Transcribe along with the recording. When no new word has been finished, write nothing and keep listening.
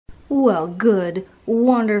Well, good,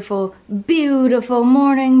 wonderful, beautiful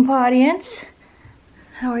morning, audience.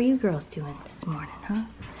 How are you girls doing this morning, huh?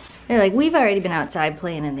 They're like, we've already been outside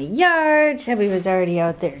playing in the yard. Chubby was already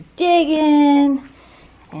out there digging.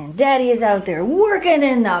 And Daddy is out there working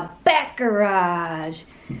in the back garage.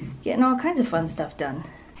 Getting all kinds of fun stuff done.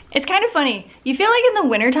 It's kind of funny. You feel like in the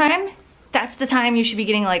wintertime, that's the time you should be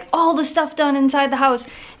getting like all the stuff done inside the house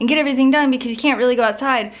and get everything done because you can't really go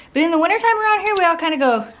outside. But in the wintertime around here, we all kind of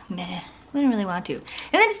go, meh, we don't really want to. And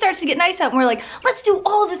then it starts to get nice out and we're like, let's do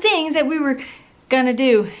all the things that we were gonna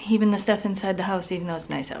do, even the stuff inside the house, even though it's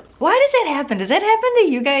nice out. Why does that happen? Does that happen to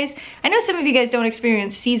you guys? I know some of you guys don't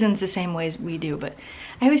experience seasons the same ways we do, but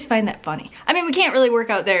I always find that funny. I mean, we can't really work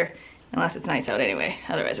out there unless it's nice out anyway,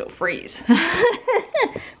 otherwise we'll freeze.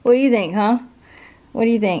 What do you think, huh? What do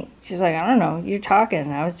you think? She's like, I don't know, you're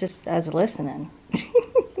talking, I was listening.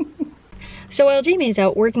 So while Jamie's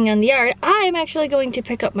out working on the yard, I'm actually going to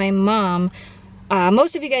pick up my mom.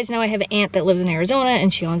 Most of you guys know I have an aunt that lives in Arizona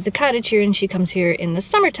and she owns the cottage here and she comes here in the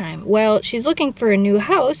summertime. Well, she's looking for a new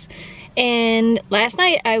house, and last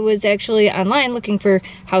night I was actually online looking for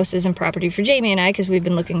houses and property for Jamie and I, because we've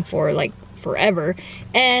been looking for like forever,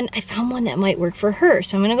 and I found one that might work for her.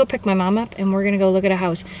 So I'm gonna go pick my mom up and we're gonna go look at a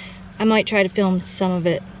house. I might try to film some of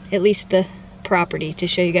it, at least the property, to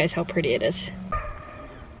show you guys how pretty it is.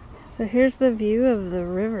 So here's the view of the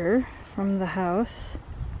river from the house.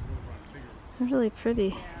 It's really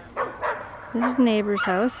pretty. There's a neighbor's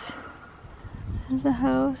house. There's a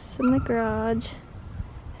house and the garage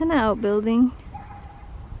and an outbuilding.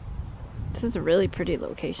 This is a really pretty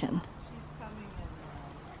location.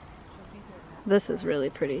 This is really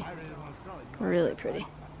pretty. Really pretty.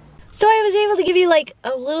 So I was able to give you like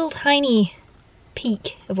a little tiny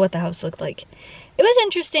peek of what the house looked like. It was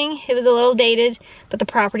interesting. It was a little dated, but the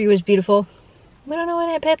property was beautiful. We don't know what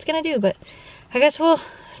Aunt Pat's gonna do, but I guess we'll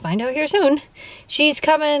find out here soon. She's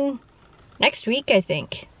coming next week, I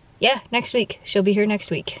think. Yeah, next week. She'll be here next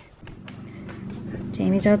week.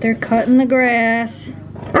 Jamie's out there cutting the grass.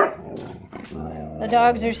 The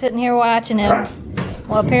dogs are sitting here watching him.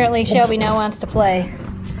 Well, apparently Shelby now wants to play.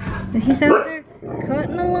 And he's out there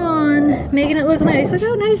cutting the lawn, making it look nice. Look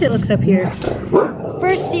how nice it looks up here.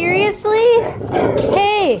 For seriously?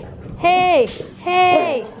 Hey, hey,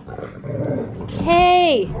 hey,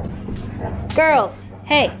 hey. Girls,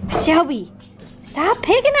 hey, Shelby, stop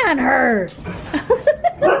picking on her.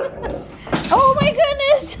 Oh my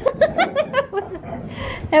goodness.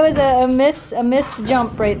 That was a missed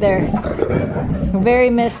jump right there. A very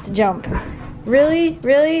missed jump. Really,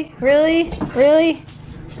 really, really, really?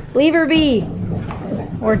 Leave her be.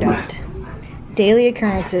 Or don't. Daily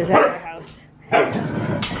occurrences at our house.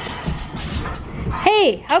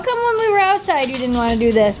 Hey, how come when we were outside you didn't want to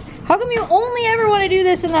do this? How come you only ever want to do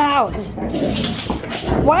this in the house?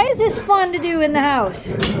 Why is this fun to do in the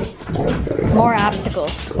house? More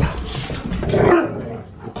obstacles.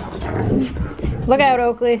 Look out,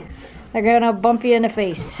 Oakley. They're gonna bump you in the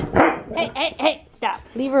face. Hey, hey, hey, stop.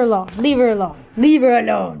 Leave her alone. Leave her alone. Leave her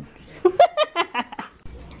alone.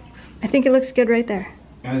 I think it looks good right there.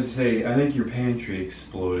 I was gonna say, I think your pantry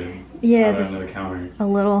exploded. Yeah, out on the counter. A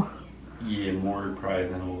little. Yeah, more probably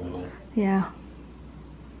than a little. Yeah.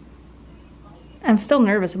 I'm still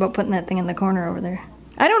nervous about putting that thing in the corner over there.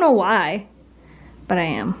 I don't know why, but I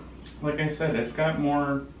am. Like I said, it's got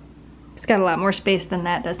more... It's got a lot more space than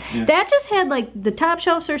that does. Yeah. That just had like, the top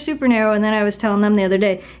shelves are super narrow, and then I was telling them the other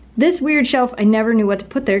day, this weird shelf, I never knew what to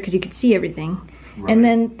put there because you could see everything. Right. And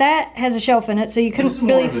then that has a shelf in it, so you couldn't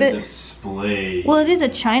really fit. Display. Well, it is a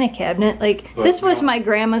china cabinet. Like, but this was my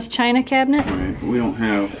grandma's china cabinet. Right. We don't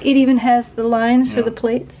have. It even has the lines for the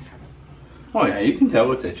plates. Oh yeah, you can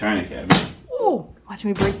tell it's a china cabinet. Oh, watch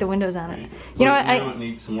me break the windows on it. Right. You know what? I don't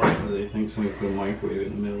need some work because I think somebody put a microwave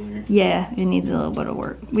in the middle here. Yeah, it needs a little bit of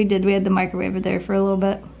work. We did. We had the microwave there for a little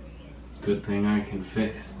bit. Good thing I can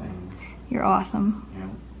fix things. You're awesome.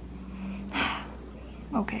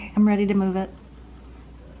 Yeah. Okay, I'm ready to move it.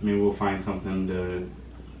 Maybe we'll find something to...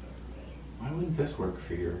 Why wouldn't this work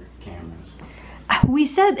for your cameras? We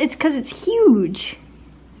said it's because it's huge.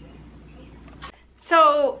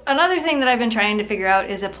 So another thing that I've been trying to figure out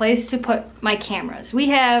is a place to put my cameras. We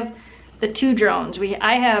have the 2 drones.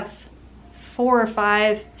 I have 4 or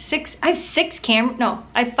 5, 6. I have 6 cameras. No,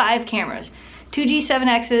 I have 5 cameras. 2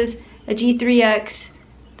 G7Xs, a G3X,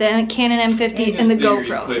 the Canon M50, and the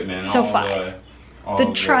GoPro. So 5.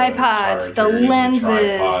 The tripods, the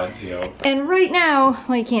lenses, and right now,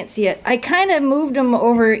 well, you can't see it, I kind of moved them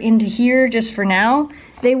over into here just for now.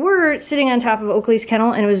 They were sitting on top of Oakley's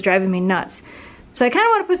kennel and it was driving me nuts. So I kind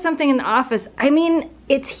of want to put something in the office. I mean,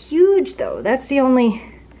 it's huge though. That's the only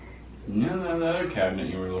Yeah, the other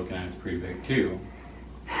cabinet you were looking at is pretty big too.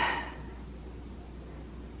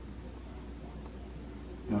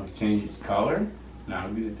 You want to change its color? Now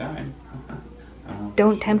would be the time.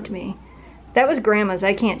 Don't tempt me. That was Grandma's.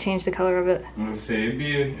 I can't change the color of it. I'm gonna say it'd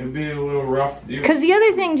be a little rough to do. Because the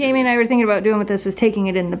other thing Jamie and I were thinking about doing with this was taking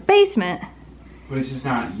it in the basement. But it's just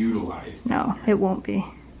not utilized. No, it won't be.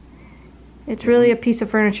 It's really a piece of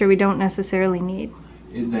furniture we don't necessarily need.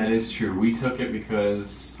 That is true. We took it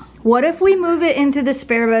because... What if we move it into the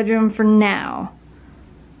spare bedroom for now?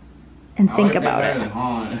 And think about it.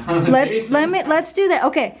 Let's do that.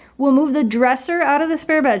 Okay, we'll move the dresser out of the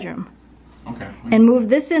spare bedroom. Okay. And move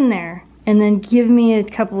this in there, and then give me a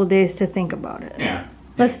couple of days to think about it. Yeah.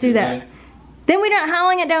 Let's do that. Then we're not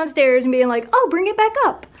hauling it downstairs and being like, oh, bring it back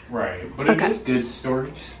up. Right, but it is good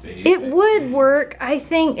storage space. It would work, I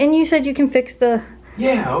think. And you said you can fix the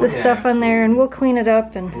stuff on there, and we'll clean it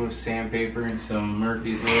up. And a little sandpaper and some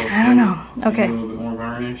Murphy's Oil. I don't know. Okay. A little bit more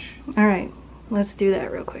varnish. All right, let's do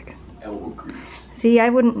that real quick. Elbow grease. See, I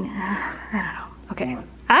wouldn't. I don't know. Okay.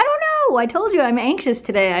 I don't know. I told you I'm anxious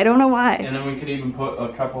today. I don't know why. And then we could even put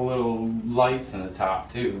a couple little lights in the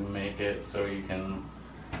top too, to make it so you can.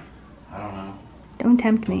 I don't know. Don't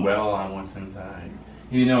tempt me. Well, on what's inside.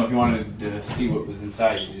 You know, if you wanted to see what was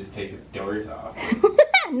inside, you could just take the doors off.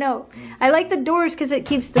 No, I like the doors because it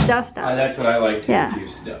keeps the dust out. That's what I like to yeah.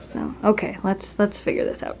 refuse dust. So, okay, let's figure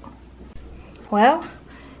this out. Well,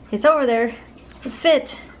 it's over there. It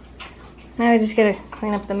fit. Now we just gotta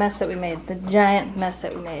clean up the mess that we made, the giant mess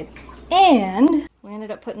that we made. And we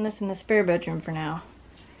ended up putting this in the spare bedroom for now.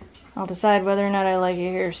 I'll decide whether or not I like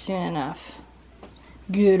it here soon enough.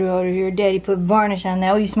 Get out of here, Daddy put varnish on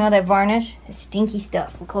that. Oh, you smell that varnish? It's stinky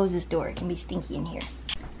stuff. We'll close this door. It can be stinky in here.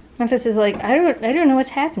 Memphis is like, I don't know what's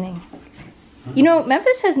happening. You know,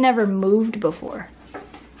 Memphis has never moved before.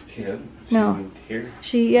 She hasn't? She moved here?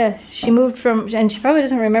 She moved from, and she probably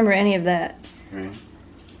doesn't remember any of that. Right.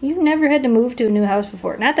 You've never had to move to a new house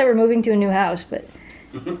before. Not that we're moving to a new house, but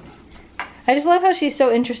I just love how she's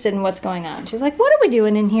so interested in what's going on. She's like, what are we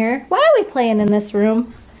doing in here? Why are we playing in this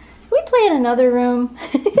room? We play in another room.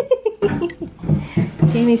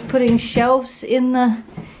 Jamie's putting shelves in the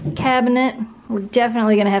cabinet. We're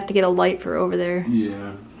definitely gonna have to get a light for over there.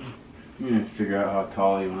 Yeah. You're gonna have to figure out how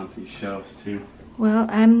tall you want these shelves too. Well,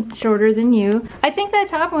 I'm shorter than you. I think that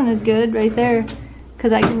top one is good right there,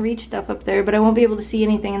 because I can reach stuff up there, but I won't be able to see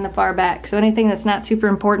anything in the far back. So anything that's not super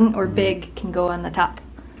important or big can go on the top.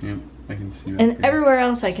 Yeah, I can see. And everywhere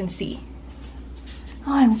else I can see.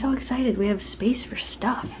 Oh, I'm so excited. We have space for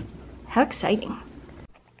stuff. How exciting.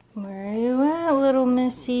 Where are you at, little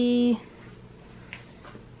missy?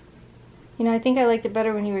 You know, I think I liked it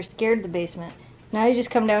better when you were scared of the basement. Now you just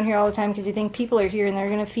come down here all the time because you think people are here and they're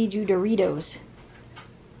going to feed you Doritos.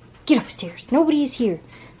 Get upstairs. Nobody is here.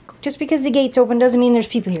 Just because the gate's open doesn't mean there's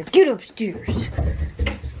people here. Get upstairs.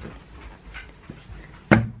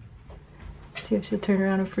 See if she'll turn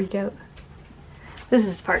around and freak out. This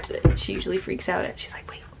is the part that she usually freaks out at. She's like,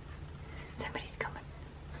 wait, somebody's coming.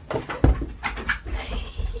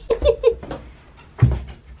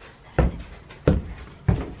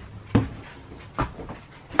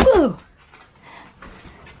 Woo!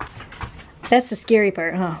 That's the scary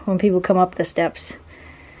part, huh? When people come up the steps.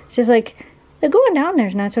 It's just like, the going down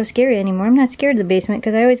there's not so scary anymore. I'm not scared of the basement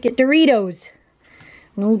because I always get Doritos.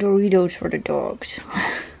 No Doritos for the dogs.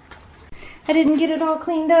 I didn't get it all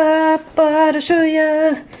cleaned up, but I'll show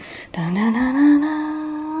ya.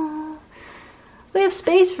 We have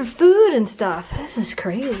space for food and stuff. This is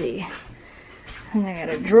crazy. And I got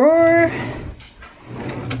a drawer.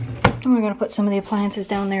 And we're gonna put some of the appliances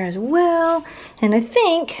down there as well. And I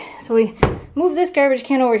think, so we move this garbage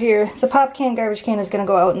can over here. The pop can garbage can is gonna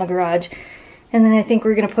go out in the garage. And then I think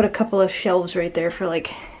we're gonna put a couple of shelves right there for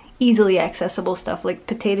like easily accessible stuff like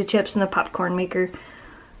potato chips and the popcorn maker.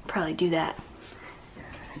 Probably do that.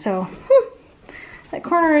 So, that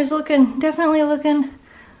corner is definitely looking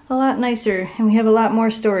a lot nicer, and we have a lot more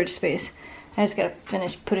storage space. I just gotta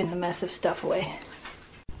finish putting the mess of stuff away.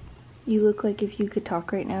 You look like if you could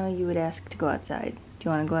talk right now, you would ask to go outside. Do you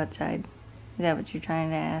want to go outside? Is that what you're trying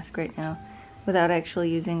to ask right now? Without actually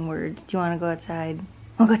using words. Do you want to go outside?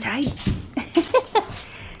 Want to go outside?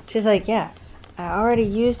 She's like, yeah, I already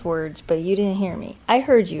used words, but you didn't hear me. I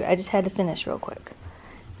heard you. I just had to finish real quick.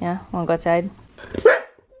 Yeah? Want to go outside?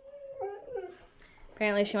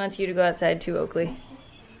 Apparently she wants you to go outside too, Oakley.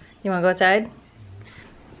 You want to go outside?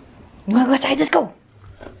 You want to go outside? Let's go!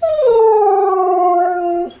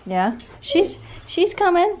 Yeah? She's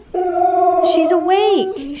coming. She's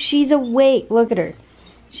awake. She's awake. Look at her.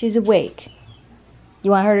 She's awake.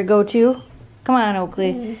 You want her to go too? Come on,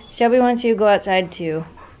 Oakley. Shelby wants you to go outside too.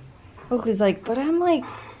 Oakley's like, but I'm like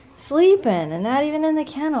sleeping and not even in the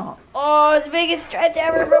kennel. Oh, it's the biggest stretch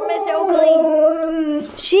ever from Miss Oakley.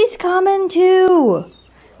 She's coming too.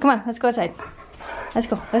 Come on, let's go outside. Let's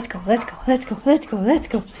go, let's go, let's go, let's go, let's go, let's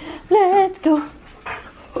go, let's go.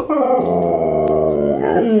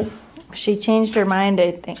 She changed her mind,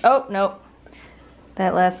 I think. Oh, no.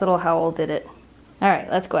 That last little howl did it. All right,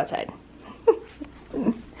 let's go outside.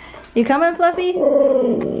 You coming, Fluffy?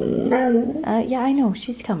 Yeah, I know.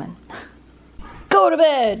 She's coming. Go to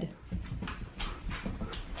bed.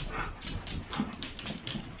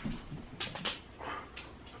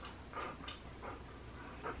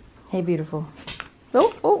 Hey, beautiful.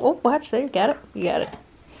 Oh, watch there. You got it. You got it.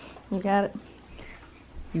 You got it.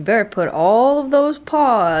 You better put all of those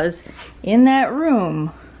paws in that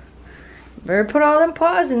room. You better put all them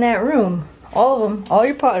paws in that room. All of them. All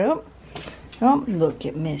your paws. Oh, look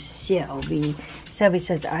at Miss Shelby. Shelby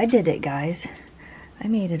says, I did it, guys. I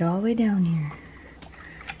made it all the way down here.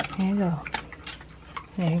 There you go.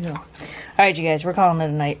 There you go. Alright, you guys, we're calling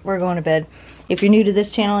it a night. We're going to bed. If you're new to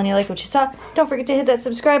this channel and you like what you saw, don't forget to hit that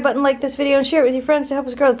subscribe button, like this video, and share it with your friends to help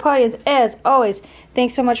us grow the audience. As always,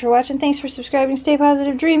 thanks so much for watching. Thanks for subscribing. Stay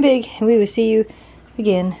positive, dream big, and we will see you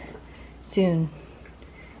again soon.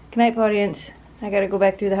 Good night, audience. I gotta go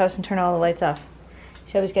back through the house and turn all the lights off.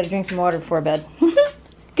 Shelby's gotta drink some water before bed.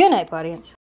 Good night, audience.